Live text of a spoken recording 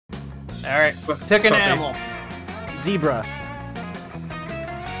Alright, pick an animal. Zebra.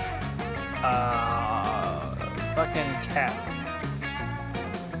 Fucking cat.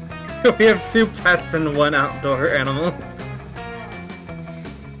 We have 2 pets and 1 outdoor animal.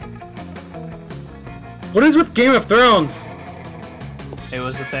 What is with Game of Thrones? It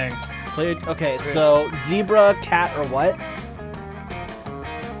was a thing. Okay, so zebra, cat, or what?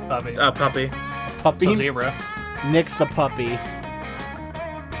 Puppy. Puppy. Puppy. So zebra. Nick's the puppy.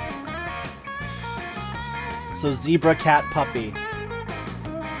 So zebra, cat, puppy.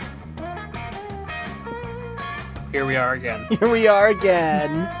 Here we are again. Here we are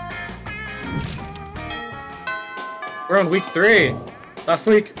again. We're on week 3. Last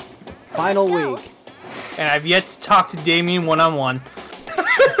week. Final week. And I've yet to talk to Damien one-on-one.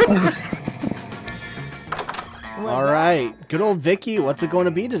 Alright. Good old Vicky, what's it going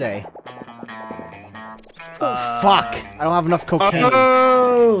to be today? Oh, fuck. I don't have enough cocaine.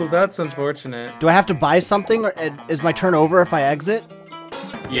 Oh, that's unfortunate. Do I have to buy something, or is my turn over if I exit?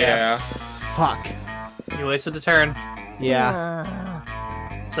 Yeah. Fuck. You wasted the turn. Yeah.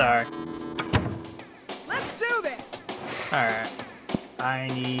 Sorry. Let's do this! Alright. I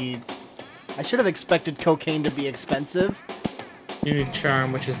need... I should have expected cocaine to be expensive. You need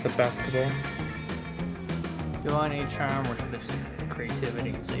charm, which is the basketball. Do I need charm or should I just creativity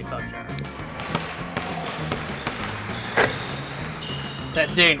and save up charm?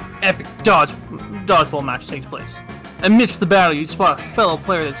 That day, an epic dodgeball match takes place. Amidst the battle, you spot a fellow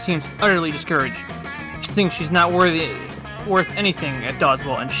player that seems utterly discouraged. She thinks she's not worth anything at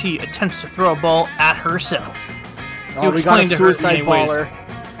dodgeball, and she attempts to throw a ball at herself. Oh, we got a suicide baller.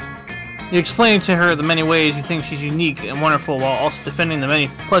 You explain to her the many ways you think she's unique and wonderful, while also defending the many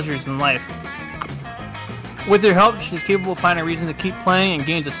pleasures in life. With your help, she's capable of finding a reason to keep playing and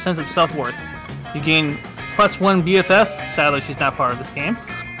gains a sense of self-worth. You gain +1 BFF, sadly she's not part of this game,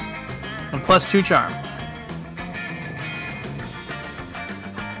 and +2 charm.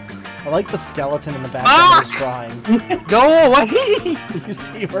 I like the skeleton in the background of his drawing. Go away! You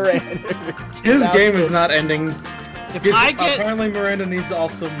see Miranda. His game is not ending. Apparently Miranda needs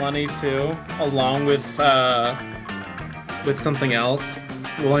also money too, along with something else.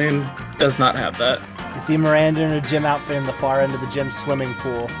 William does not have that. You see Miranda in her gym outfit in the far end of the gym's swimming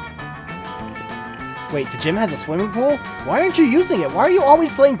pool. Wait, the gym has a swimming pool? Why aren't you using it? Why are you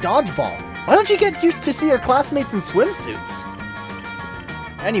always playing dodgeball? Why don't you get used to see your classmates in swimsuits?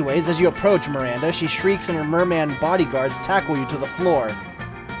 Anyways, as you approach Miranda, she shrieks and her merman bodyguards tackle you to the floor.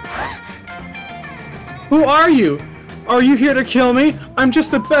 Who are you? Are you here to kill me? I'm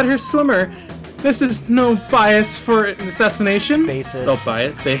just a better swimmer. This is no bias for assassination. Basis. No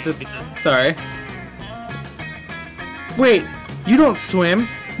bias. Basis. Sorry. Wait, you don't swim.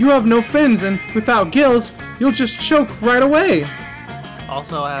 You have no fins, and without gills, you'll just choke right away.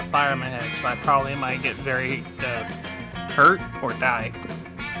 Also, I have fire in my head, so I probably might get very hurt or die.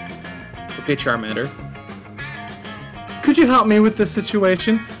 Okay, Charmander. Could you help me with this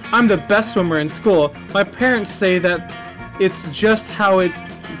situation? I'm the best swimmer in school. My parents say that it's just how it's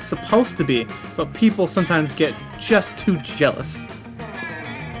supposed to be, but people sometimes get just too jealous.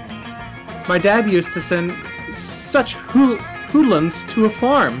 My dad used to send such hoodlums to a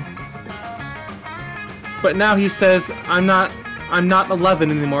farm. But now he says I'm not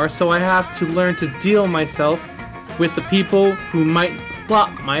 11 anymore, so I have to learn to deal myself with the people who might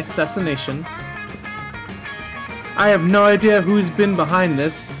plot my assassination. I have no idea who's been behind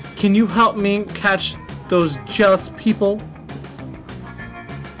this. Can you help me catch those jealous people?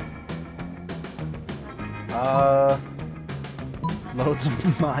 Loads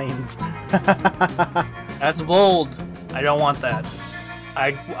of mines. That's bold. I don't want that.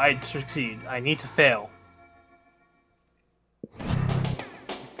 I succeed. I need to fail.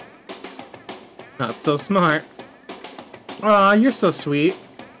 Not so smart. Aw, you're so sweet.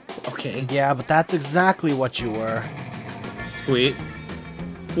 Okay. Yeah, but that's exactly what you were. Sweet.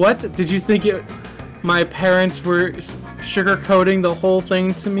 What? Did you think my parents were sugarcoating the whole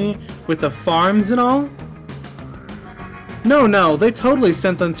thing to me with the farms and all? No, they totally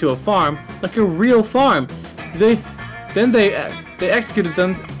sent them to a farm, like a real farm. They executed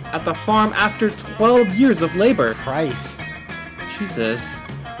them at the farm after 12 years of labor. Christ. Jesus.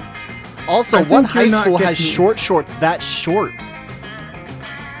 Also, what high school has short shorts that short?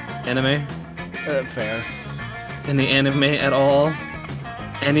 Anime? Fair. In the anime at all?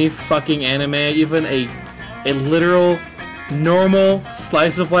 Any fucking anime, even a literal, normal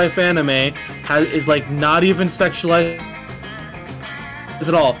slice of life anime is like not even sexualized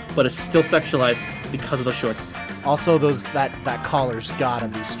at all, but it's still sexualized because of the shorts. Also, that collar's gotta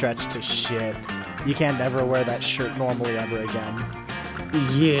be stretched to shit. You can't ever wear that shirt normally ever again.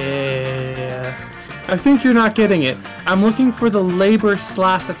 Yeah. I think you're not getting it. I'm looking for the labor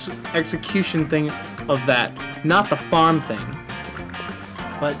slash execution thing of that, not the farm thing.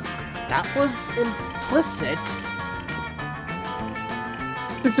 But that was implicit.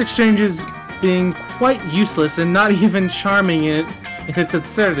 This exchange is being quite useless and not even charming in its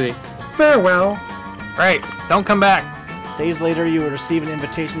absurdity. Farewell. Right, don't come back. Days later, you would receive an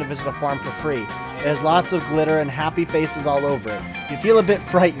invitation to visit a farm for free. There's lots of glitter and happy faces all over it. You feel a bit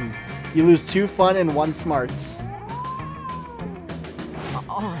frightened. You lose 2 fun and 1 smarts.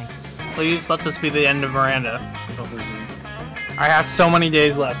 Alright. Please let this be the end of Miranda. I have so many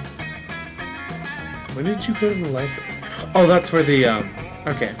days left. When did you go to the library? Oh, that's where the,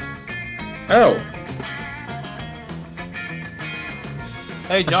 okay. Oh.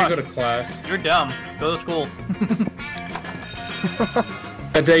 Hey, I Josh, should go to class. you're dumb. Go to school.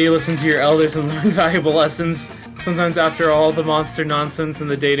 That day you listen to your elders and learn valuable lessons. Sometimes after all the monster nonsense and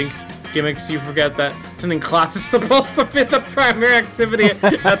the dating gimmicks, you forget that attending class is supposed to be the primary activity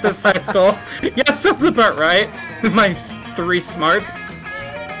at this high school. Yeah, sounds about right. My 3 smarts.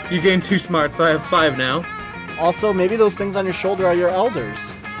 You gained 2 smarts, so I have 5 now. Also, maybe those things on your shoulder are your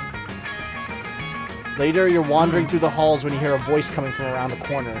elders. Later, you're wandering through the halls when you hear a voice coming from around the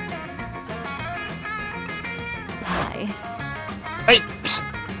corner. Hi. Hey, psst.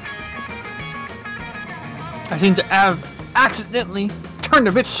 I seem to have accidentally turned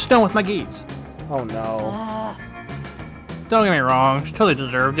a bitch to stone with my gaze. Oh no. Don't get me wrong, she totally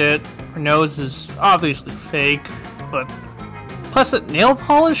deserved it. Her nose is obviously fake, but plus that nail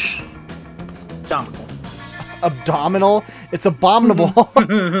polish? Abominable. Abdominal? It's abominable.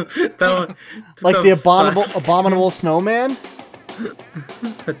 Like the abominable snowman?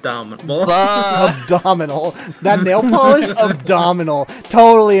 Abdominal. Abdominal. That nail polish? Abdominal.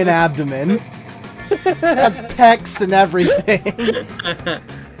 Totally an abdomen. Has pecs and everything.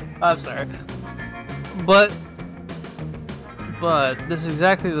 I'm sorry. But this is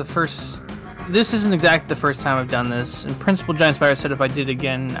exactly the first... This isn't exactly the first time I've done this, and Principal Giant Spider said if I did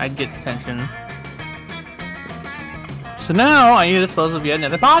again, I'd get detention. So now I need to dispose of yet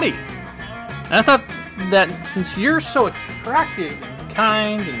another body. And I thought that since you're so attractive and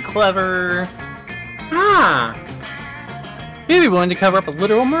kind and clever, you'd be willing to cover up a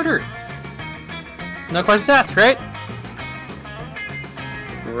literal murder. No questions asked, right?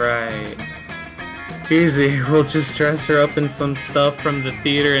 Right. Easy. We'll just dress her up in some stuff from the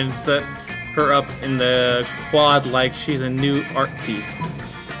theater and set her up in the quad like she's a new art piece.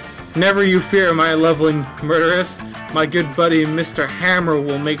 Never you fear, my lovely murderess. My good buddy Mr. Hammer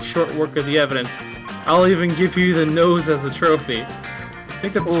will make short work of the evidence. I'll even give you the nose as a trophy. I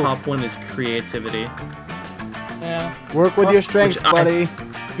think the top one is creativity. Yeah. Work with your strengths, buddy.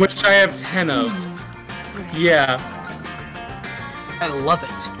 Which I have 10 of. Yeah. I love it.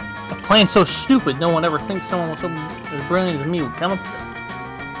 A plan so stupid, no one ever thinks someone so as brilliant as me would come up with it.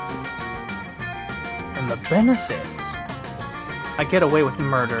 And the benefits. I get away with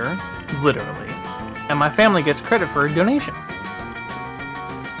murder, literally, and my family gets credit for a donation.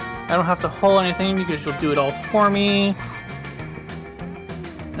 I don't have to haul anything because you'll do it all for me.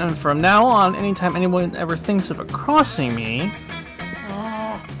 And from now on, anytime anyone ever thinks of crossing me,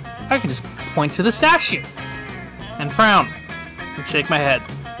 I can just point to the statue and frown and shake my head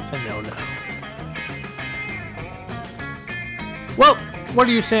and no. Well, what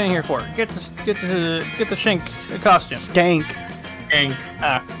are you standing here for? Get the Shank costume. Skank. Skank.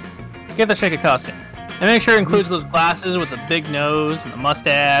 Get the Shank costume. And make sure it includes those glasses with the big nose and the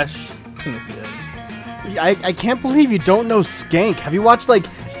mustache. It's gonna be good. I can't believe you don't know Skank. Have you watched like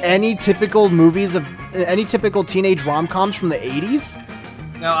any typical movies of any typical teenage rom-coms from the 80s?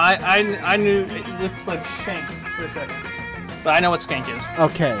 No, I knew it looked like Shank for a second, but I know what Skank is.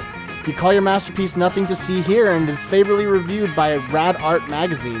 Okay. You call your masterpiece Nothing to See Here, and it's favorably reviewed by Rad Art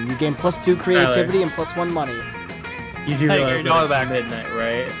magazine. You gain +2 creativity and +1 money. You do Hey, realize your that dollar it's back. midnight,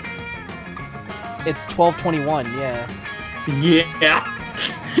 right? It's 12:21. Yeah. Yeah.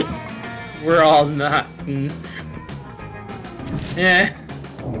 We're all not. Yeah.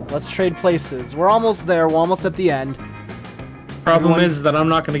 Let's trade places. We're almost there. We're almost at the end. Problem is that I'm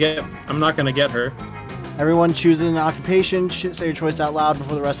not gonna get her. Everyone chooses an occupation. Say your choice out loud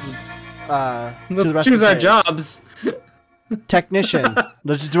before the rest of Let's choose our jobs. Technician.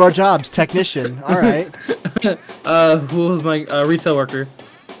 Let's just do our jobs. Technician. All right. Who was my retail worker?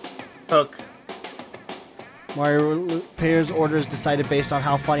 Hook. Mario players' orders decided based on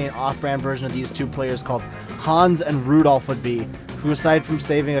how funny an off-brand version of these two players called Hans and Rudolph would be, who aside from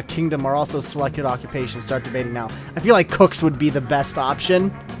saving a kingdom are also selected occupations. Start debating now. I feel like cooks would be the best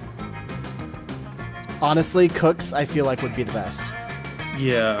option. Honestly, cooks I feel like would be the best.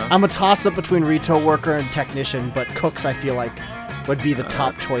 Yeah. I'm a toss-up between retail worker and technician, but cooks I feel like would be the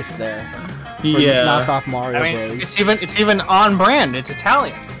top choice there. For knockoff Mario Bros. It's even on brand. It's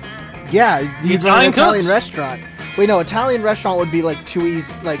Italian. Yeah, you run an Italian cooks. restaurant. Wait, no, Italian restaurant would be like too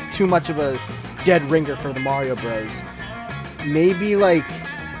easy, like too much of a dead ringer for the Mario Bros. Maybe like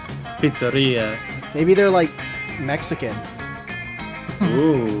Pizzeria. maybe they're like Mexican.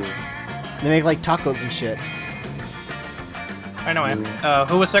 Ooh. They make like tacos and shit. Anyway,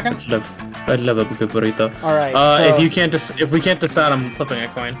 who was second? I'd love a good burrito. All right. So, If we can't decide, I'm flipping a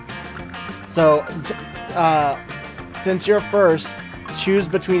coin. So, since you're first, choose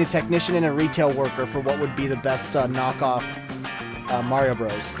between a technician and a retail worker for what would be the best knockoff Mario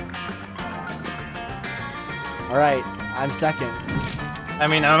Bros. All right, I'm second. I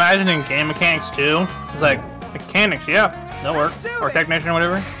mean, I'm imagining game mechanics too. It's like mechanics, yeah, that'll work. Let's do Or this. technician or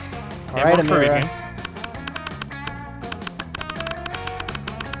whatever. All right, work for a Amira. game.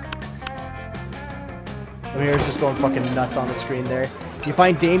 Amira's just going fucking nuts on the screen there. You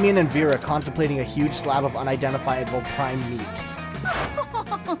find Damien and Vera contemplating a huge slab of unidentifiable prime meat.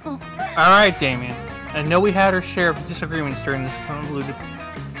 Alright, Damien. I know we had our share of disagreements during this convoluted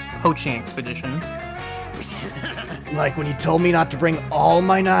poaching expedition. Like when you told me not to bring all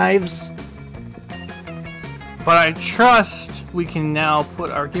my knives? But I trust we can now put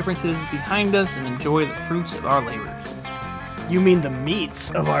our differences behind us and enjoy the fruits of our labors. You mean the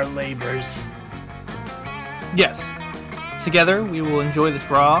meats of our labors? Yes. Together, we will enjoy this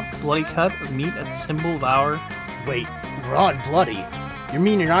raw, bloody cut of meat as a symbol of our... Wait, raw and bloody? You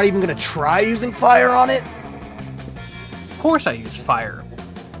mean you're not even gonna try using fire on it? Of course I used fire.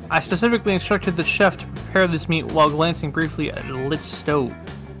 I specifically instructed the chef to prepare this meat while glancing briefly at a lit stove.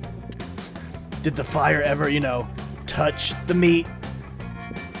 Did the fire ever, touch the meat?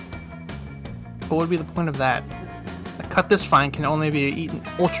 What would be the point of that? A cut this fine can only be eaten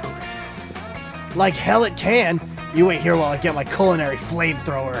ultra rare. Like hell it can. You wait here while I get my culinary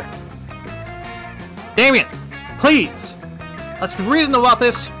flamethrower. Damien, please! Let's be reasonable about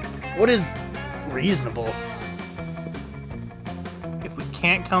this. What is reasonable? If we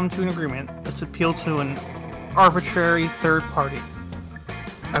can't come to an agreement, let's appeal to an arbitrary third party.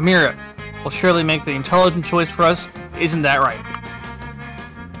 Amira will surely make the intelligent choice for us. Isn't that right?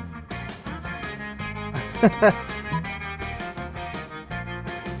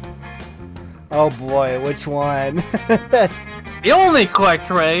 Oh boy, which one? The only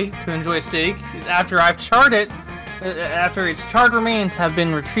correct way to enjoy steak is after I've charred it, after its charred remains have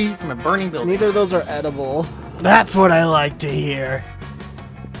been retrieved from a burning building. Neither of those are edible. That's what I like to hear.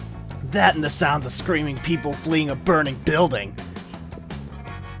 That and the sounds of screaming people fleeing a burning building.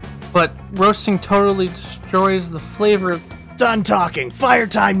 But roasting totally destroys the flavor of... Done talking. Fire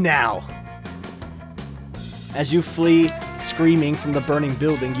time now. As you flee, screaming from the burning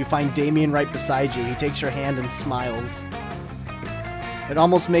building, you find Damien right beside you. He takes your hand and smiles. It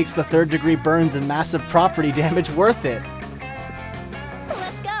almost makes the third-degree burns and massive property damage worth it.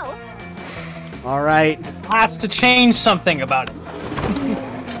 Let's go. All right. Has to change something about it.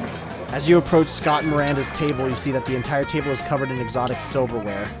 As you approach Scott and Miranda's table, you see that the entire table is covered in exotic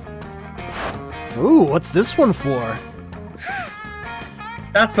silverware. Ooh, what's this one for?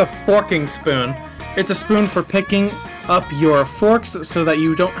 That's a forking spoon. It's a spoon for picking up your forks so that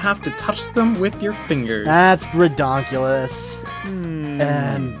you don't have to touch them with your fingers. That's redonkulous.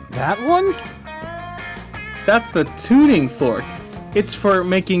 And that one? That's the tuning fork. It's for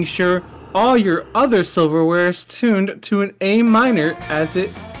making sure all your other silverware is tuned to an A minor as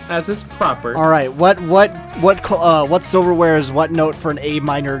is proper. All right, what silverware is what note for an A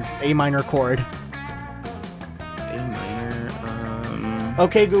minor chord? A minor.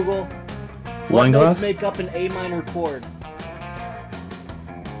 Okay, Google. What Wine notes glass. make up an A minor chord?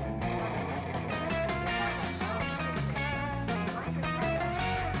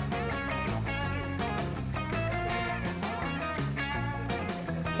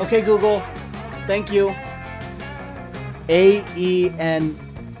 Okay, Google. Thank you. A, E, and...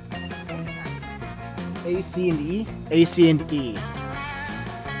 A, C, and E? A, C, and E.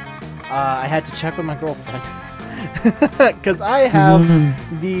 I had to check with my girlfriend. Because I have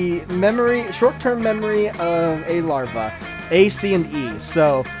the short-term memory of a larva. A, C, and E.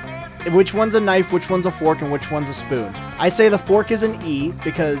 So, which one's a knife, which one's a fork, and which one's a spoon? I say the fork is an E,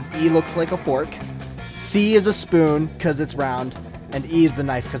 because E looks like a fork. C is a spoon, because it's round. And E is the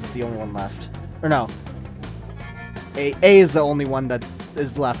knife, because it's the only one left. Or no. A is the only one that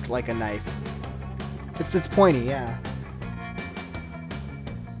is left like a knife. It's pointy, yeah.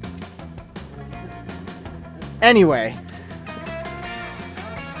 Anyway.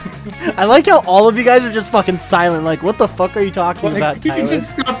 I like how all of you guys are just fucking silent. Like, what the fuck are you talking about, You Tyler? can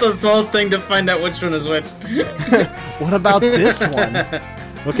just stop this whole thing to find out which one is which. What about this one?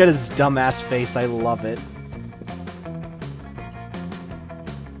 Look at his dumbass face. I love it.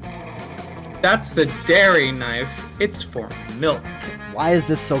 That's the dairy knife. It's for milk. Why is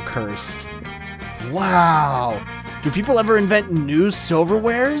this so cursed? Wow. Do people ever invent new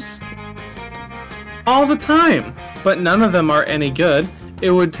silverwares? All the time, but none of them are any good.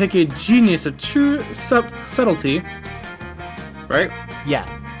 It would take a genius of true subtlety, right? Yeah.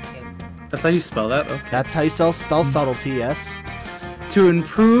 That's how you spell that. Okay. That's how you spell subtlety, yes. To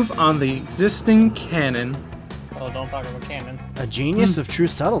improve on the existing canon. Oh, don't talk about canon. A genius of true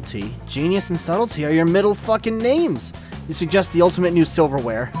subtlety. Genius and subtlety are your middle fucking names. You suggest the ultimate new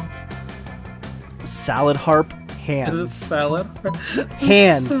silverware. Salad harp hands. Salad.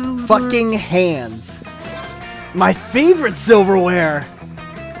 Hands. Salad. Fucking hands. My favorite silverware.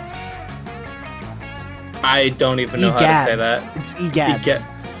 I don't even know how to say that. It's egads.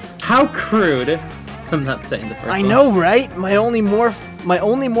 How crude. I'm not saying the first one. I know, right? My only more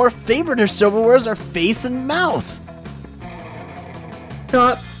favorite silverwares are face and mouth.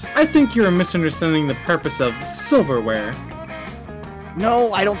 Scott, I think you're misunderstanding the purpose of silverware.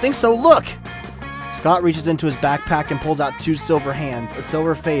 No, I don't think so. Look! Scott reaches into his backpack and pulls out 2 silver hands, a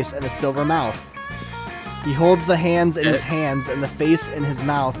silver face, and a silver mouth. He holds the hands in his hands and the face in his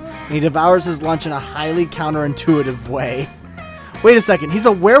mouth, and he devours his lunch in a highly counterintuitive way. Wait a second, he's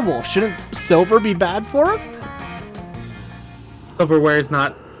a werewolf. Shouldn't silver be bad for him? Silverware is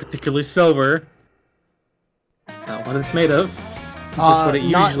not particularly silver. It's not what it's made of. It's just what it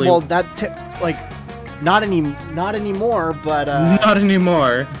usually... Not anymore, but not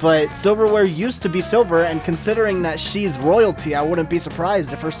anymore. But silverware used to be silver, and considering that she's royalty, I wouldn't be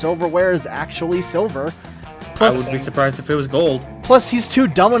surprised if her silverware is actually silver. Plus, I would be surprised if it was gold. Plus, he's too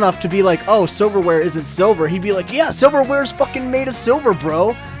dumb enough to be like, oh, silverware isn't silver. He'd be like, yeah, silverware's fucking made of silver,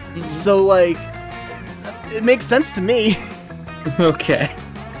 bro. Mm-hmm. So, like, it makes sense to me. Okay.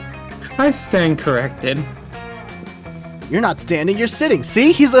 I stand corrected. You're not standing, you're sitting.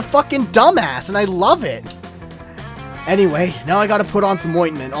 See? He's a fucking dumbass, and I love it. Anyway, now I gotta put on some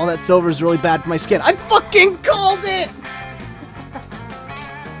ointment. All that silver is really bad for my skin. I fucking called it!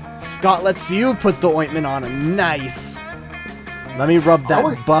 Scott lets you put the ointment on him. Nice. Let me rub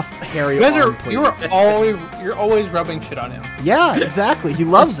that buff, hairy arm, please. You're always rubbing shit on him. Yeah, exactly. He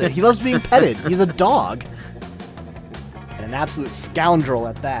loves it. He loves being petted. He's a dog. And an absolute scoundrel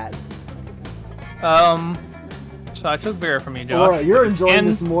at that. So I took Vera from you, Josh. Laura, you're enjoying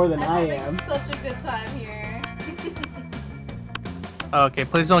this more than I am. Such a good time here. Okay,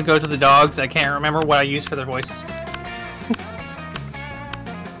 please don't go to the dogs. I can't remember what I used for their voices.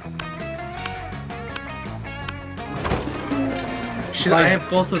 Should I have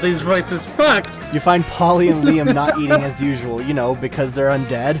both of these voices? Fuck! You find Polly and Liam not eating as usual, you know, because they're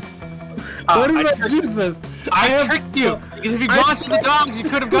undead. What did I use this? I tricked you! Because if you'd gone to the dogs, you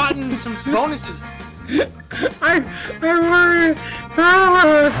could have gotten some bonuses. I worry.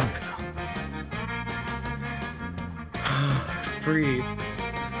 Breathe.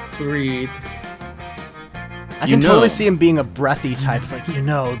 Breathe. I can totally see him being a breathy type. It's like, you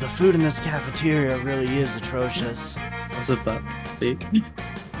know, the food in this cafeteria really is atrocious. I was about to speak.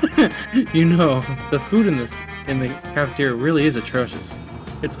 You know, the food in the cafeteria really is atrocious.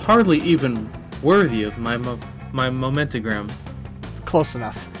 It's hardly even worthy of my momentagram. Close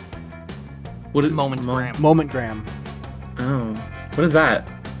enough. What is Momentgram. Momentgram. Oh, what is that?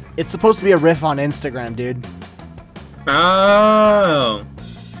 It's supposed to be a riff on Instagram, dude. Oh.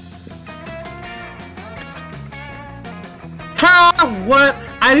 Ha! What?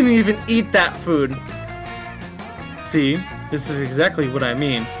 I didn't even eat that food. See, this is exactly what I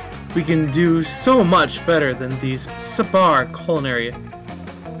mean. We can do so much better than these subpar culinary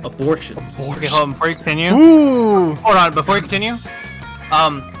abortions. Okay, hold on, before you continue. Ooh! Hold on, before you continue.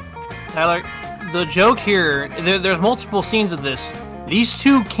 Tyler, the joke here, there's multiple scenes of this. These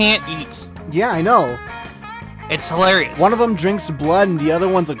two can't eat. Yeah, I know. It's hilarious. One of them drinks blood and the other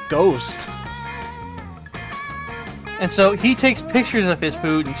one's a ghost. And so he takes pictures of his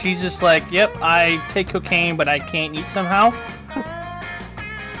food, and she's just like, yep, I take cocaine, but I can't eat somehow.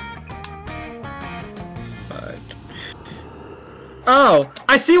 Fuck. Oh,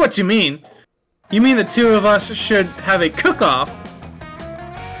 I see what you mean. You mean the two of us should have a cook-off?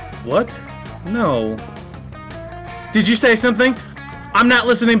 What? No. Did you say something? I'm not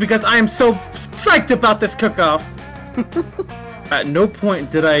listening because I am so psyched about this cook-off. At no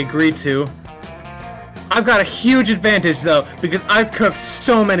point did I agree to. I've got a huge advantage though, because I've cooked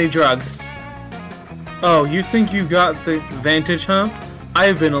so many drugs. Oh, you think you got the advantage, huh? I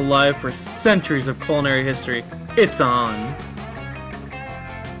have been alive for centuries of culinary history. It's on.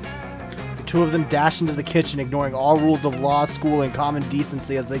 The two of them dash into the kitchen, ignoring all rules of law, school, and common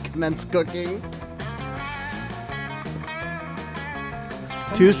decency as they commence cooking.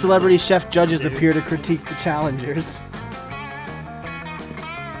 Two celebrity chef judges appear to critique the challengers.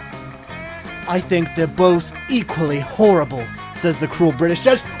 I think they're both equally horrible, says the cruel British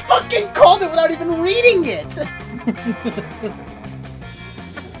judge. Fucking called it without even reading it!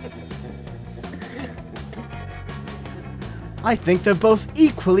 I think they're both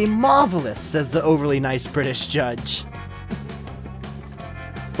equally marvelous, says the overly nice British judge.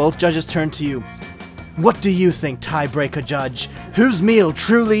 Both judges turn to you. What do you think, tiebreaker judge? Whose meal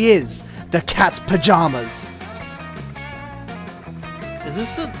truly is the cat's pajamas? Is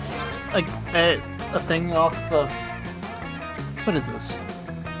this a thing off the... What is this?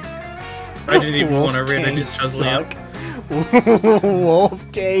 I didn't even want to read it, just puzzling up.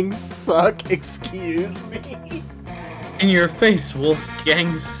 Wolfgang suck, excuse me. In your face,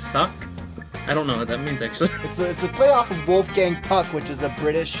 Wolfgang suck? I don't know what that means, actually. It's a play off of Wolfgang Puck, which is a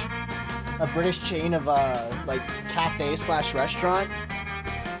British chain of like cafe/restaurant.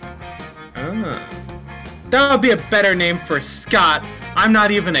 Ah. That would be a better name for Scott. I'm not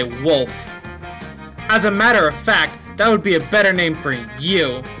even a wolf. As a matter of fact, that would be a better name for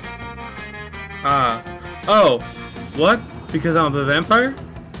you. Oh, what? Because I'm a vampire?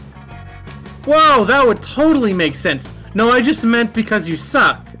 Whoa, that would totally make sense. No, I just meant because you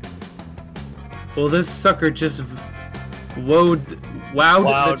suck. Well, this sucker just wowed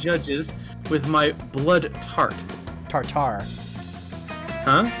the judges with my blood tart. Tartar.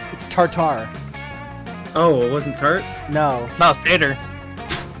 Huh? It's tartar. Oh, it wasn't tart? No. No, it's tater.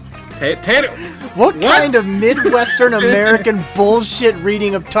 Tater. What kind of Midwestern American bullshit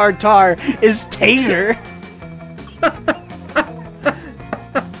reading of tartar is tater?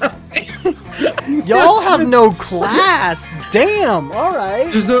 Y'all have no class. Damn. All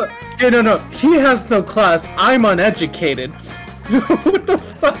right. There's no. No. He has no class. I'm uneducated. What the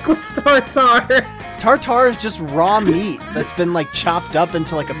fuck was tartar? Tartar is just raw meat that's been like chopped up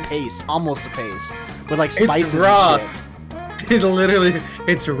into like a paste, almost a paste, with like spices It's raw. and shit.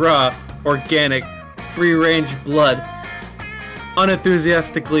 It's raw, organic, free-range blood.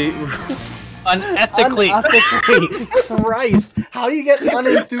 Unenthusiastically. Unethically. Unethically. Christ. How do you get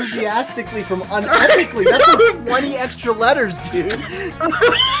unenthusiastically from unethically? That's like 20 extra letters, dude.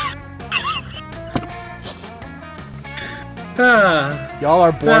 Y'all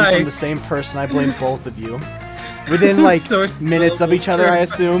are born from the same person. I blame both of you. Within like minutes of each other, I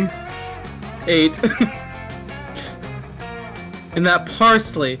assume. 8. And that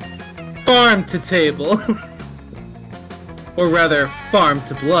parsley, farm to table. Or rather, farm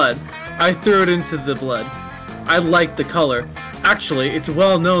to blood. I threw it into the blood. I like the color. Actually, it's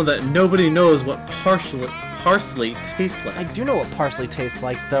well known that nobody knows what parsley tastes like. I do know what parsley tastes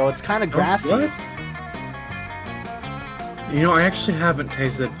like, though. It's kind of grassy. What? You know, I actually haven't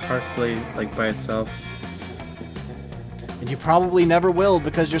tasted parsley, like, by itself. And you probably never will,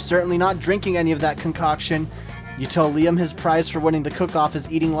 because you're certainly not drinking any of that concoction. You tell Liam his prize for winning the cook-off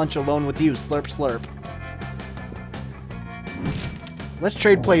is eating lunch alone with you. Slurp, slurp. Let's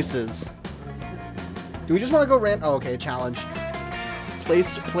trade places. Do we just want to go rant? Oh, okay, challenge.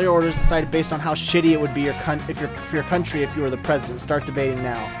 Player orders decided based on how shitty it would be for your country if you were the president. Start debating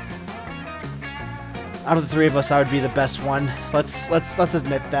now. Out of the three of us, I would be the best one. Let's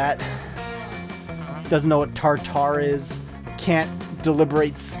admit that. Doesn't know what tartar is. Can't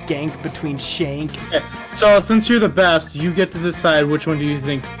deliberate skank between shank. Okay. So since you're the best, you get to decide which one do you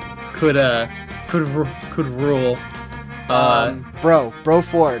think could rule.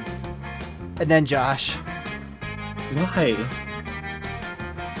 BroFord, and then Josh. Why?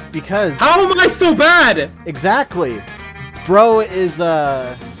 Because how am I so bad? Exactly. Bro is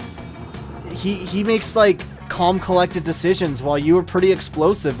he makes like calm, collected decisions, while you were pretty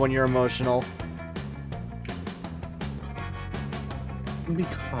explosive when you're emotional. Be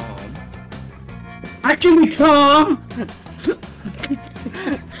calm. I can be calm.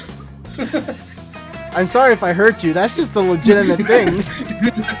 I'm sorry if I hurt you. That's just a legitimate thing.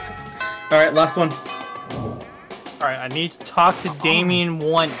 All right, last one. All right, I need to talk to Damien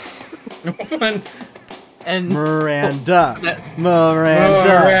once. And Miranda.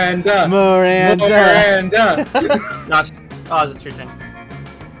 Miranda. Josh, it's your turn.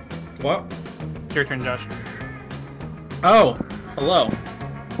 What? It's your turn, Josh. Oh, hello.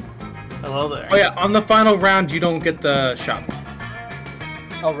 Hello there. Oh yeah, on the final round, you don't get the shop.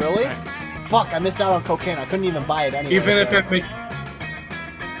 Oh really? Right.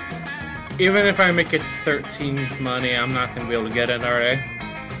 Even if I make it to 13 money, I'm not gonna be able to get it, are I?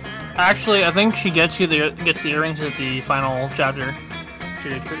 Actually, I think she gets the earrings at the final chapter.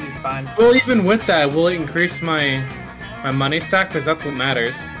 She's pretty fine. Well, even with that, will it increase my money stack? Because that's what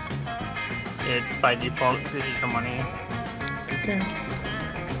matters. It by default increases your money. Okay.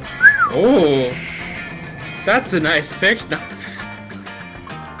 Oh, that's a nice picture.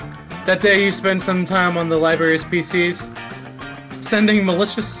 That day you spend some time on the library's PCs, sending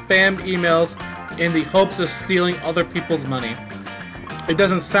malicious spam emails in the hopes of stealing other people's money. It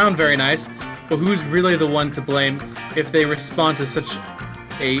doesn't sound very nice, but who's really the one to blame if they respond to such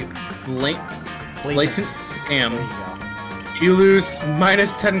a blatant scam? There you go. You lose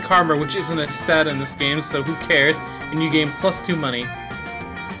 -10 karma, which isn't a stat in this game, so who cares? And you gain +2 money.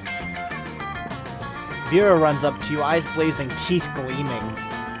 Vera runs up to you, eyes blazing, teeth gleaming.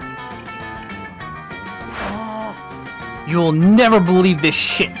 You'll never believe this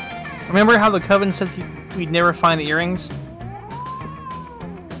shit. Remember how the Coven said we'd never find the earrings?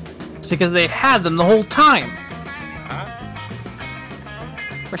 It's because they had them the whole time.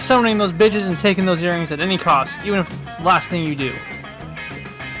 We're summoning those bitches and taking those earrings at any cost, even if it's the last thing you do.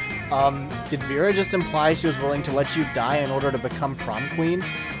 Did Vera just imply she was willing to let you die in order to become prom queen?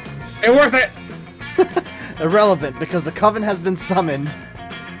 Ain't worth it! Irrelevant, because the Coven has been summoned.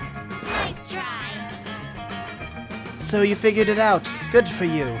 Nice try. So you figured it out. Good for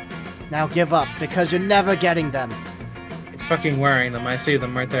you. Now give up, because you're never getting them. It's fucking wearing them. I see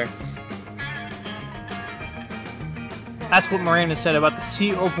them right there. That's what Miranda said about the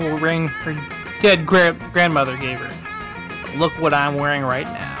sea opal ring her dead grandmother gave her. Look what I'm wearing right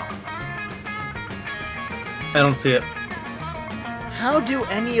now. I don't see it. How do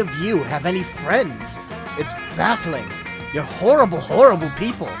any of you have any friends? It's baffling. You're horrible, horrible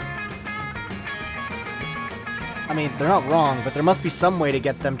people. I mean, they're not wrong, but there must be some way to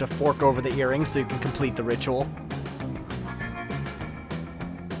get them to fork over the earrings so you can complete the ritual.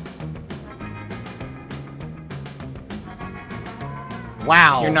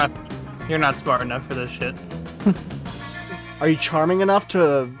 Wow. You're not smart enough for this shit. Are you charming enough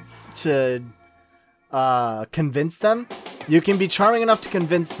to convince them? You can be charming enough to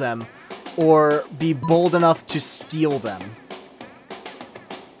convince them, or be bold enough to steal them.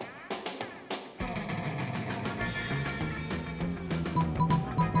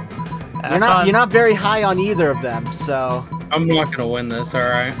 You're not very high on either of them, so I'm not gonna win this,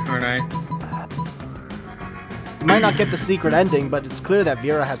 alright, aren't I? you might not get the secret ending, but it's clear that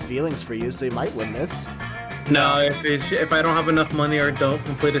Vera has feelings for you, so you might win this. No, if I don't have enough money or don't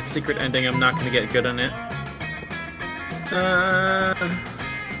complete a secret ending, I'm not gonna get good on it.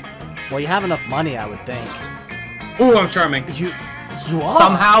 Well, you have enough money, I would think. Ooh, I'm charming. You are?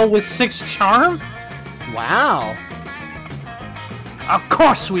 Somehow with 6 charm? Wow. Of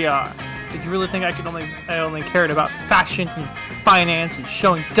course we are! Did you really think I only cared about fashion and finance and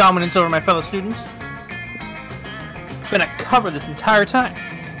showing dominance over my fellow students? Been a cover this entire time.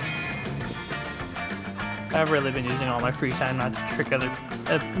 I've really been using all my free time not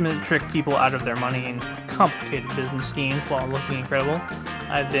to trick people out of their money in complicated business schemes while looking incredible.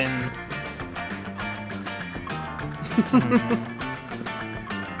 I've been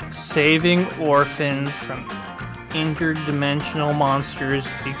saving orphans from interdimensional monsters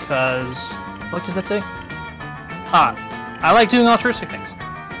because... What does that say? I like doing altruistic things.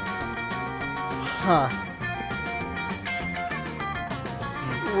 Huh.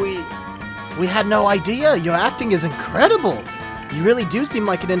 We had no idea. Your acting is incredible. You really do seem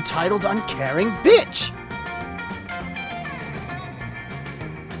like an entitled, uncaring bitch.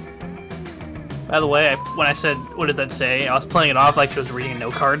 By the way, when I said, what does that say? I was playing it off like she was reading a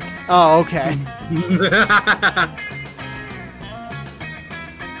note card. Oh, okay.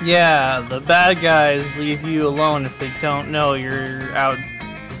 Yeah, the bad guys leave you alone if they don't know you're out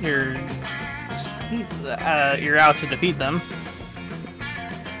to defeat them.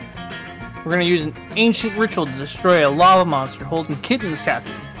 We're gonna use an ancient ritual to destroy a lava monster holding kittens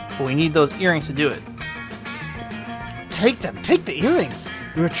captive, but we need those earrings to do it. Take them. Take the earrings.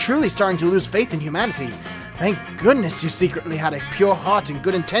 You are truly starting to lose faith in humanity. Thank goodness you secretly had a pure heart and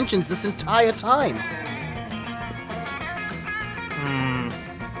good intentions this entire time.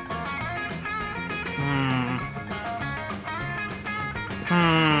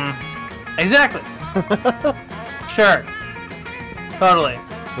 Exactly. Sure. Totally.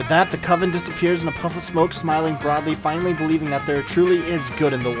 With that, the Coven disappears in a puff of smoke, smiling broadly, finally believing that there truly is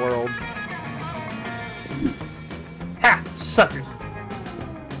good in the world. Ha! Suckers.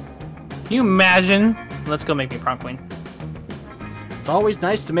 Can you imagine? Let's go make me prom queen. It's always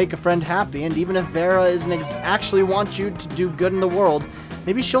nice to make a friend happy, and even if Vera isn't actually want you to do good in the world,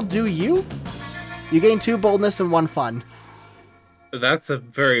 Maybe she'll do you? You gain 2 boldness and 1 fun. That's a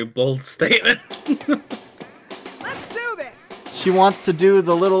very bold statement. Let's do this. She wants to do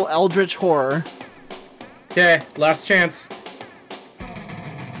the little eldritch horror. Okay, last chance.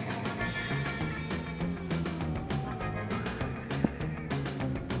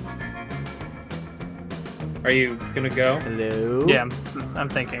 Are you gonna go? Hello? Yeah, I'm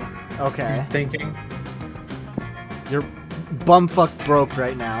thinking. Okay. Thinking. You're bumfuck broke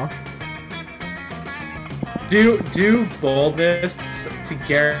right now. Do boldness to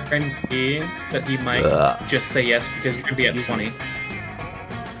guarantee that he might just say yes because you're gonna be at 20.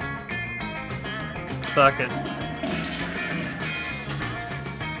 Fuck it.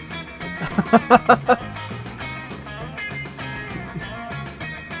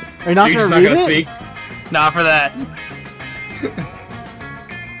 Are you not You're just gonna not read gonna it? speak. Not for that.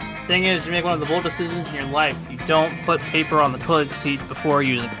 Thing is, you make one of the bold decisions in your life. You don't put paper on the toilet seat before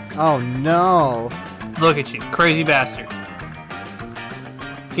using it. Oh no. Look at you, crazy bastard.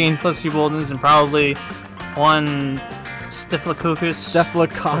 Gain +2 boldness and probably 1 Staphylococcus.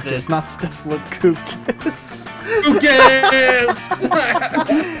 Staphylococcus, not Staphylococcus. Who cares?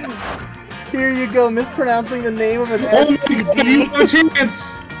 Here you go, mispronouncing the name of an Oh my God, you STD. have a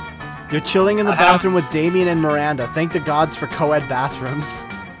chance. You're chilling in the bathroom with Damien and Miranda. Thank the gods for co-ed bathrooms.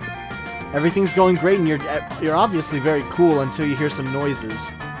 Everything's going great and you're obviously very cool until you hear some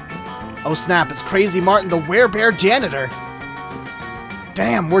noises. Oh snap, it's Crazy Martin, the werebear janitor!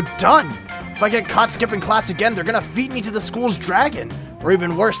 Damn, we're done! If I get caught skipping class again, they're gonna feed me to the school's dragon! Or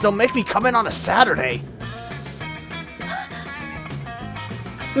even worse, they'll make me come in on a Saturday!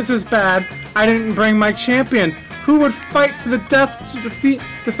 This is bad. I didn't bring my champion. Who would fight to the death to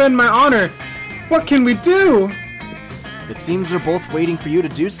defend my honor? What can we do? It seems they're both waiting for you to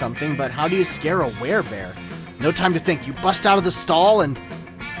do something, but how do you scare a werebear? No time to think, you bust out of the stall and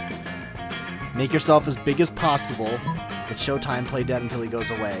make yourself as big as possible. It's showtime, play dead until he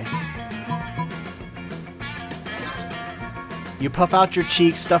goes away. You puff out your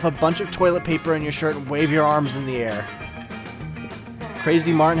cheeks, stuff a bunch of toilet paper in your shirt, and wave your arms in the air.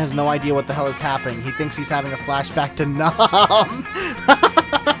 Crazy Martin has no idea what the hell is happening. He thinks he's having a flashback to Nom.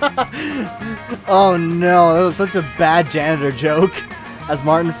 Oh no, that was such a bad janitor joke. As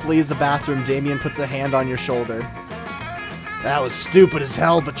Martin flees the bathroom, Damien puts a hand on your shoulder. That was stupid as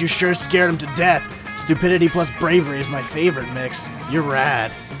hell, but you sure scared him to death. Stupidity plus bravery is my favorite mix. You're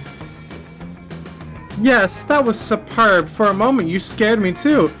rad. Yes, that was superb. For a moment, you scared me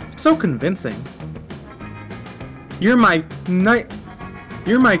too. So convincing. You're my knight.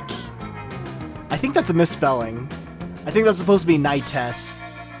 You're my. I think that's a misspelling. I think that's supposed to be Knightess.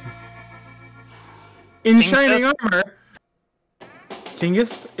 In Kingest? shining armor.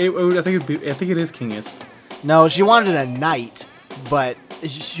 Kingest? I think it is Kingest. No, she wanted a knight, but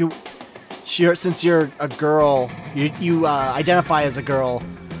she since you're a girl, you identify as a girl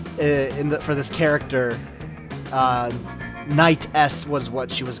for this character. Knight S was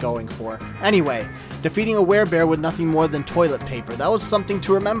what she was going for. Anyway, defeating a werebear with nothing more than toilet paper. That was something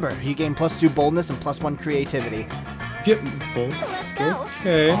to remember. He gained +2 boldness and +1 creativity. Get bold. Let's go.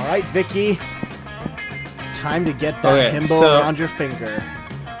 Okay. Alright, Vicky. Time to get that himbo around your finger.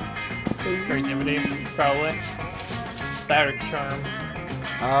 Creativity, probably. That or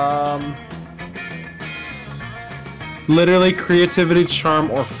charm. Literally, creativity,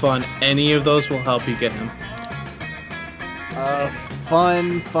 charm, or fun. Any of those will help you get him.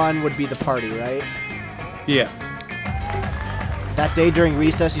 Fun would be the party, right? Yeah. That day during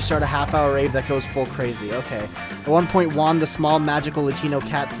recess, you start a half-hour rave that goes full crazy. Okay. At one point, Juan, the small magical Latino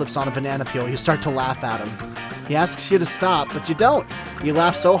cat, slips on a banana peel. You start to laugh at him. He asks you to stop, but you don't. You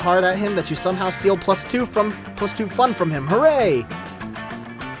laugh so hard at him that you somehow steal +2 fun from him. Hooray!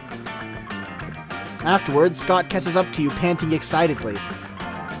 Afterwards, Scott catches up to you, panting excitedly.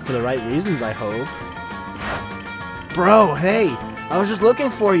 For the right reasons, I hope. Bro, hey! I was just looking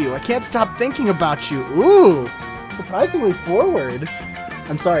for you. I can't stop thinking about you. Ooh! Surprisingly forward.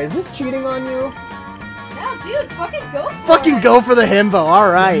 I'm sorry, is this cheating on you? No, dude, fucking go for it. Fucking go for the himbo,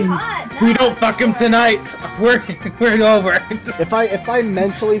 alright. Hot, We don't fuck him tonight. We're over. If I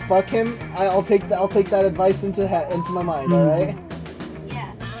mentally fuck him, I'll take that advice into my mind, alright?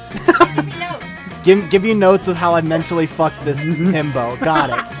 Yeah. Give me notes. Give you notes of how I mentally fucked this himbo. Got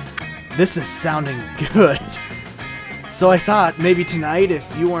it. This is sounding good. So I thought maybe tonight, if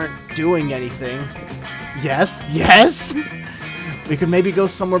you weren't doing anything, yes, we could maybe go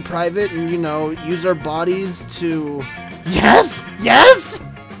somewhere private and, you know, use our bodies to, yes,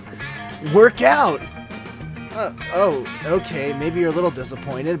 work out. Oh, okay, maybe you're a little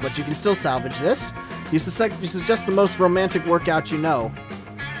disappointed, but you can still salvage this. You suggest the most romantic workout you know.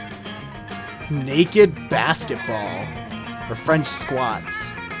 Naked basketball. Or French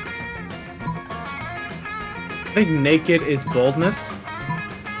squats. I think naked is boldness.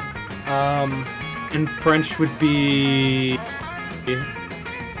 And French would be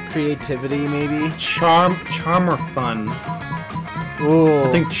Creativity, maybe. charm or fun. Ooh.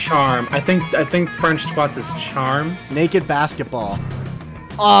 I think charm. I think French squats is charm. Naked basketball.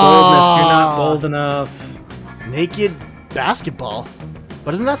 Boldness. You're not bold enough. Naked basketball?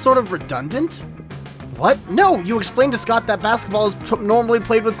 But isn't that sort of redundant? What? No, you explained to Scott that basketball is normally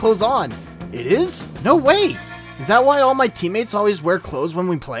played with clothes on. It is? No way! Is that why all my teammates always wear clothes when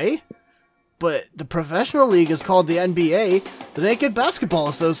we play? But the professional league is called the NBA, the Naked Basketball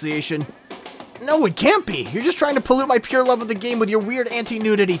Association. No, it can't be! You're just trying to pollute my pure love of the game with your weird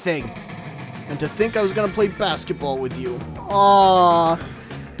anti-nudity thing. And to think I was gonna play basketball with you. Aww.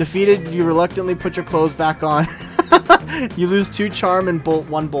 Defeated, you reluctantly put your clothes back on. You lose 2 charm and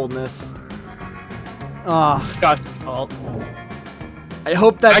 1 boldness. Ah. Scott's fault. I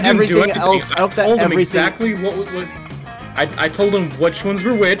hope that I didn't do everything anything. else. I hope that told him everything. exactly what. I told him which ones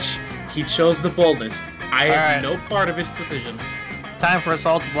were which. He chose the boldness. I had no part of his decision. Time for us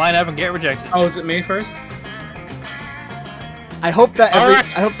all to line up and get rejected. Oh, is it me first? I hope that Alright,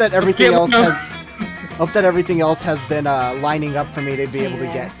 I hope that everything get else one. has. Hope that everything else has been lining up for me to be able to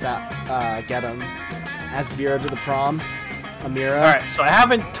get him as Vera to the prom. Amira. Alright, so I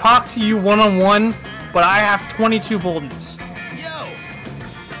haven't talked to you one-on-one, but I have 22 boldness.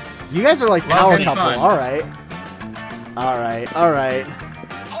 You guys are like Well, power it's couple. fun. All right. All right. All right.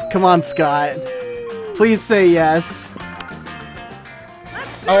 Come on, Scott. Please say yes.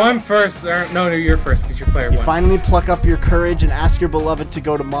 Oh, I'm first. No, you're first because you're player You one. finally pluck up your courage and ask your beloved to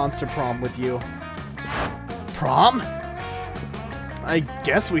go to Monster Prom with you. Prom? I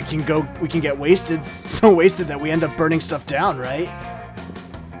guess we can go. We can get wasted, so wasted that we end up burning stuff down, right?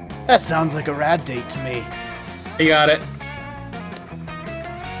 That sounds like a rad date to me. You got it.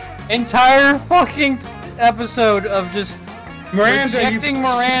 Entire fucking episode of just Miranda, rejecting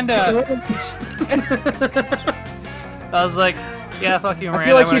Miranda. I was like, yeah, fuck you, Miranda. I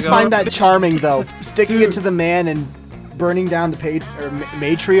feel like I'm you'd gonna find go. that charming, though. Sticking it to the man and burning down the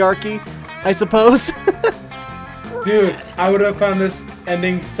matriarchy, I suppose. Dude, I would have found this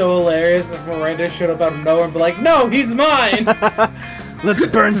ending so hilarious if Miranda showed up out of nowhere and be like, "No, he's mine." Let's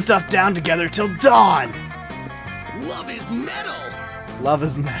burn stuff down together till dawn. Love is metal. Love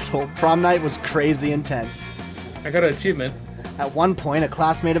is metal. Prom night was crazy intense. I got an achievement. At one point, a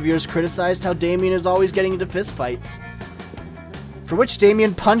classmate of yours criticized how Damien is always getting into fistfights. For which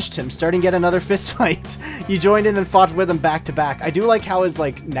Damien punched him, starting yet another fistfight. You joined in and fought with him back to back. I do like how his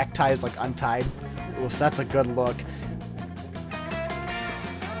necktie is untied. Oof, that's a good look.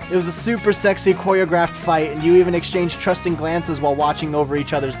 It was a super sexy choreographed fight, and you even exchanged trusting glances while watching over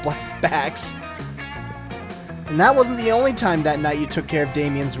each other's backs. And that wasn't the only time that night you took care of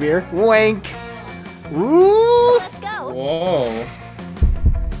Damien's rear. Wank! Ooh! Let's go. Whoa.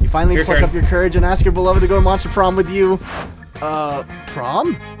 You finally Your pluck turn. up your courage and ask your beloved to go to Monster Prom with you.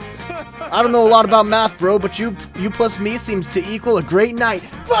 Prom? I don't know a lot about math, bro, but you plus me seems to equal a great night.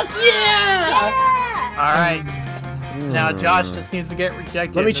 Fuck yeah! Alright. Now Josh just needs to get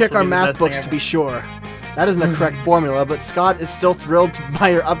rejected. Let me This check will our be the math best books thing to be sure. That isn't a correct formula, but Scott is still thrilled by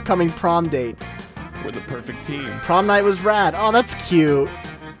your upcoming prom date. We're the perfect team. Prom night was rad. Oh, that's cute.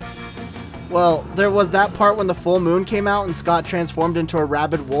 Well, there was that part when the full moon came out and Scott transformed into a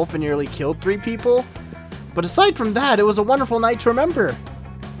rabid wolf and nearly killed 3 people. But aside from that, it was a wonderful night to remember.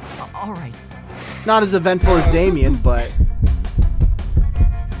 All right. Not as eventful as Damien, but...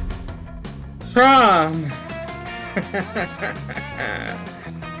 Prom.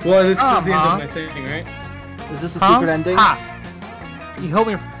 Well, this is the end of my thing, right? Is this a Huh? secret ending? Ha! You help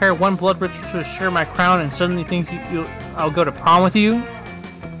me prepare one blood ritual to assure my crown and suddenly think I'll go to prom with you?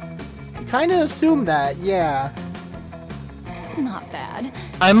 You kind of assume that, yeah. Not bad.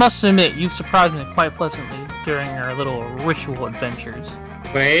 I must admit, you've surprised me quite pleasantly during our little ritual adventures.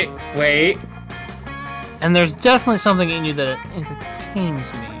 Wait. And there's definitely something in you that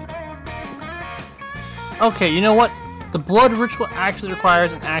entertains me. Okay, you know what? The blood ritual actually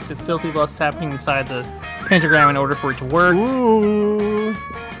requires an act of filthy lust happening inside the pentagram in order for it to work. Ooh.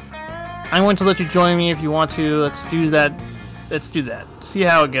 I'm going to let you join me if you want to. Let's do that. See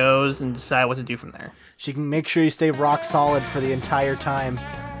how it goes and decide what to do from there. She can make sure you stay rock solid for the entire time.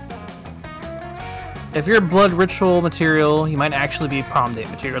 If you're blood ritual material, you might actually be prom date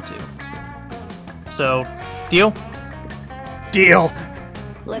material too. So, deal? Deal!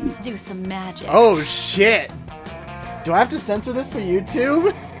 Let's do some magic. Oh, shit! Do I have to censor this for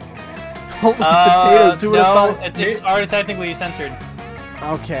YouTube? Holy potatoes, who would've no, thought... it's already technically censored.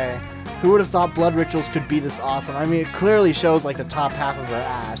 Okay. Who would have thought blood rituals could be this awesome? I mean, it clearly shows like the top half of her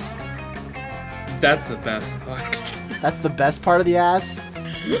ass. That's the best part. That's the best part of the ass?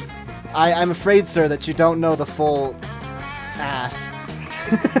 I'm afraid, sir, that you don't know the full ass.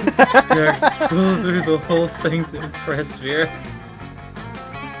 You're going through the whole thing to impress Vera.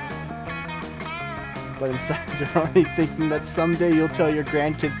 But inside you're already thinking that someday you'll tell your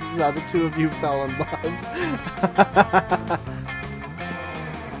grandkids this is how the two of you fell in love.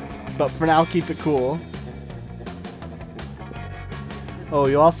 But for now, keep it cool. Oh,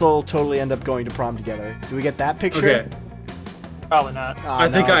 you also totally end up going to prom together. Do we get that picture? Okay. Probably not. Oh, I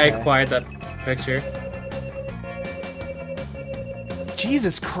think no, I okay. acquired that picture.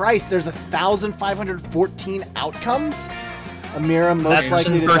 Jesus Christ, there's 1,514 outcomes? Amira most That's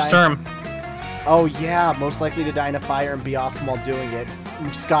likely in to first die. term. Oh yeah, most likely to die in a fire and be awesome while doing it.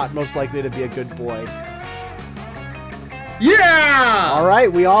 And Scott most likely to be a good boy. Yeah! All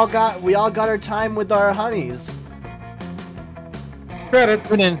right, we all got our time with our honeys. Credits.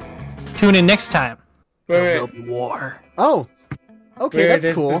 Tune in next time. Wait. War. Oh, okay, that's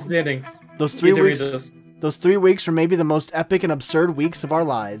this, cool. This is the ending. Those You 3 need to read weeks. this. Those 3 weeks were maybe the most epic and absurd weeks of our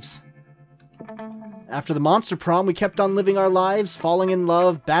lives. After the monster prom, we kept on living our lives, falling in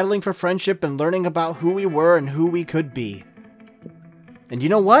love, battling for friendship, and learning about who we were and who we could be. And you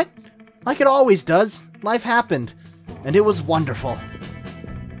know what? Like it always does, life happened, and it was wonderful.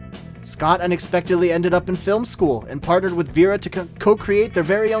 Scott unexpectedly ended up in film school and partnered with Vera to co-create their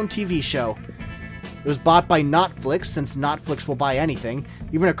very own TV show. It was bought by Notflix, since Notflix will buy anything,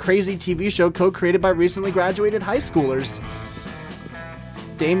 even a crazy TV show co-created by recently graduated high schoolers.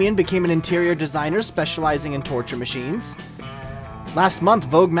 Damien became an interior designer specializing in torture machines. Last month,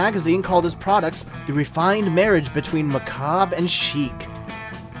 Vogue magazine called his products the refined marriage between macabre and chic.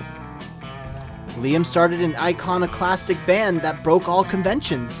 Liam started an iconoclastic band that broke all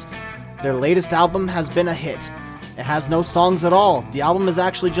conventions. Their latest album has been a hit. It has no songs at all. The album is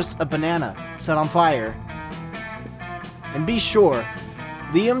actually just a banana set on fire. And be sure,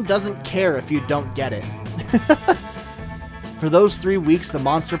 Liam doesn't care if you don't get it. For those 3 weeks, the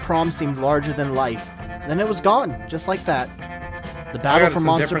monster prom seemed larger than life. Then it was gone, just like that. The battle for some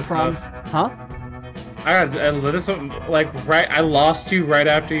monster different prom... stuff. Huh? I this one, like, right. I lost you right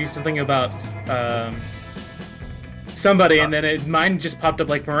after you said something about somebody, and then mine just popped up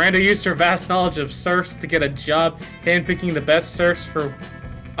like Miranda used her vast knowledge of serfs to get a job, handpicking the best serfs for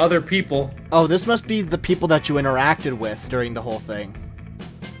other people. Oh, this must be the people that you interacted with during the whole thing.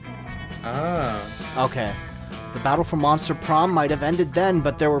 Ah. Okay. The battle for Monster Prom might have ended then,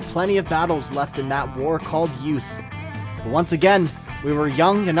 but there were plenty of battles left in that war called youth. But once again, we were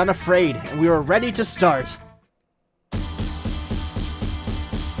young and unafraid, and we were ready to start.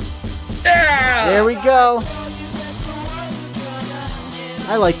 Yeah! There we go.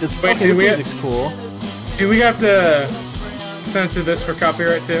 I like this. Wait, Okay, do this we- music's cool. Do we have to censor this for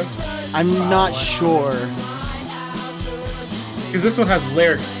copyright too? I'm not sure. Because this one has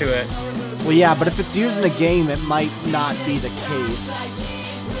lyrics to it. Well, yeah, but if it's used in a game, it might not be the case.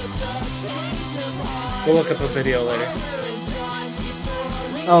 We'll look up a video later.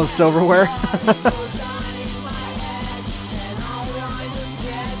 Oh, silverware?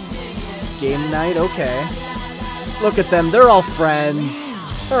 Game night? Okay. Look at them, they're all friends.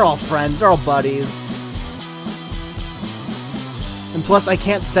 They're all friends, they're all buddies. And plus, I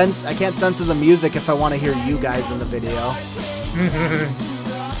can't censor the music if I want to hear you guys in the video.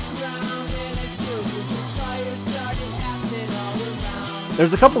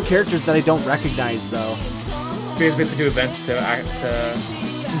 There's a couple characters that I don't recognize, though. Because we have to do events to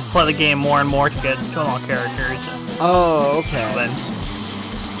Play the game more and more to get to unlock characters and Oh, okay. events.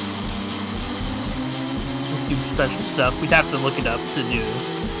 Do special stuff. We'd have to look it up to do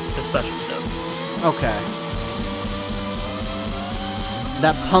the special stuff. Okay.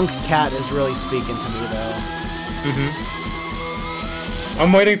 That punk cat is really speaking to me, though.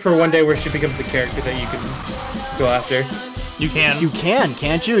 I'm waiting for one day where she becomes the character that you can go after. You can. You can,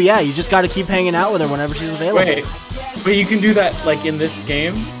 can't you? Yeah, you just gotta keep hanging out with her whenever she's available. Wait, but you can do that like in this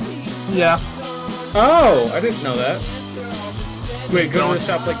game? Yeah. Oh, I didn't know that. Wait, go to the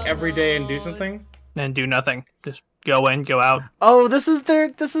shop like every day and do something? And do nothing. Just go in, go out. Oh, this is their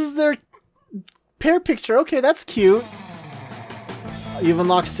pair picture. Okay, that's cute. You've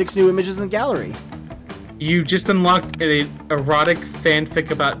unlocked 6 new images in the gallery. You just unlocked an erotic fanfic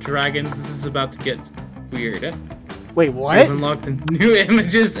about dragons. This is about to get weird. Wait, what? You've unlocked new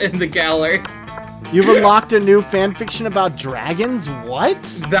images in the gallery. You've unlocked a new fanfiction about dragons? What?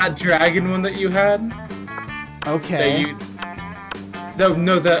 That dragon one that you had? Okay.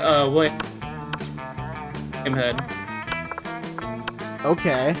 William had.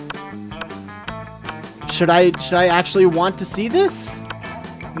 Okay. Should I actually want to see this?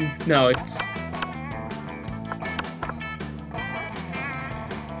 No, it's...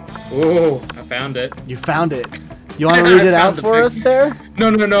 Oh, I found it. You found it. You want to read it out for us there?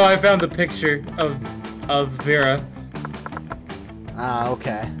 No, I found the picture of Vera. Ah,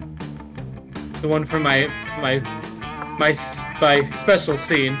 okay. The one from my special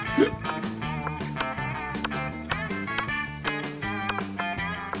scene.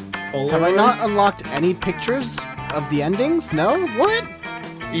 Have I not unlocked any pictures of the endings? No? What?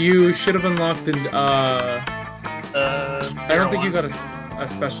 You should have unlocked the, I don't think you Vera got a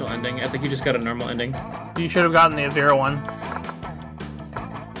special ending. I think you just got a normal ending. one. You should have gotten the Vera one.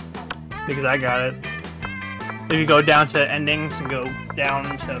 Because I got it. If you go down to endings and go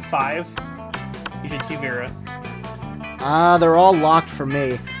down to 5, you should see Vera. Ah, they're all locked for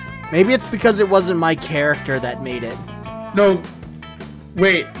me. Maybe it's because it wasn't my character that made it. No.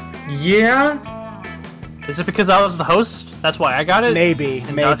 Wait. Yeah? Is it because I was the host? That's why I got it? Maybe.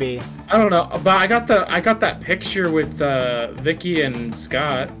 I don't know, but I got that picture with Vicky and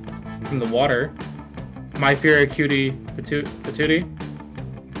Scott from the water. My Vera Cutie Patootie.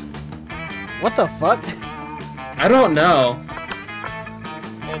 What the fuck? I don't know.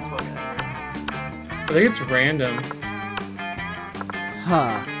 It's whatever. I think it's random.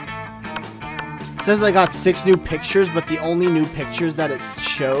 Huh. It says I got 6 new pictures, but the only new pictures that it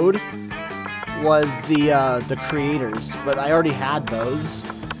showed was the creators, but I already had those.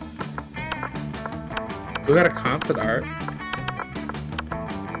 We got a concept art.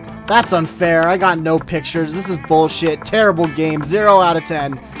 That's unfair. I got no pictures. This is bullshit. Terrible game. 0 out of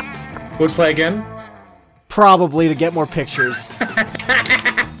 10. Would play again? Probably to get more pictures.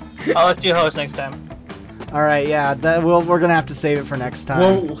 I'll let you host next time. All right, yeah. We're gonna have to save it for next time.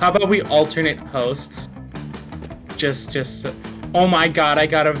 Well, how about we alternate hosts? Just. Oh my God! I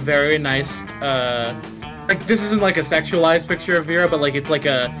got a very nice. Like this isn't like a sexualized picture of Vera, but like it's like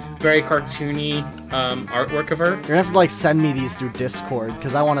a very cartoony artwork of her. You're gonna have to like send me these through Discord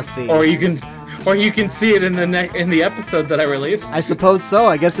because I want to see. Or you can see it in the episode that I release. I suppose so.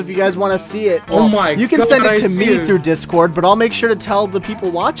 I guess if you guys want to see it, oh my you can God, send it to I me see it. through Discord. But I'll make sure to tell the people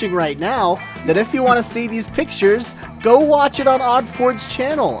watching right now that if you want to see these pictures, go watch it on OddFord's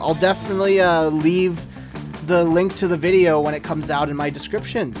channel. I'll definitely leave the link to the video when it comes out in my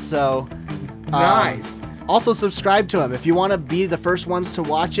description. So Nice. Also subscribe to him. If you want to be the first ones to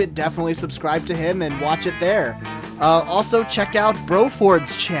watch it, definitely subscribe to him and watch it there. Also check out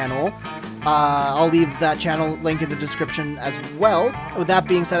BroFord's channel. I'll leave that channel link in the description as well. With that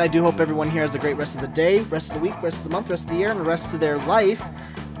being said, I do hope everyone here has a great rest of the day, rest of the week, rest of the month, rest of the year, and the rest of their life.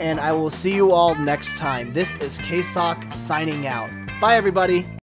 And I will see you all next time. This is K-Sawk signing out. Bye, everybody.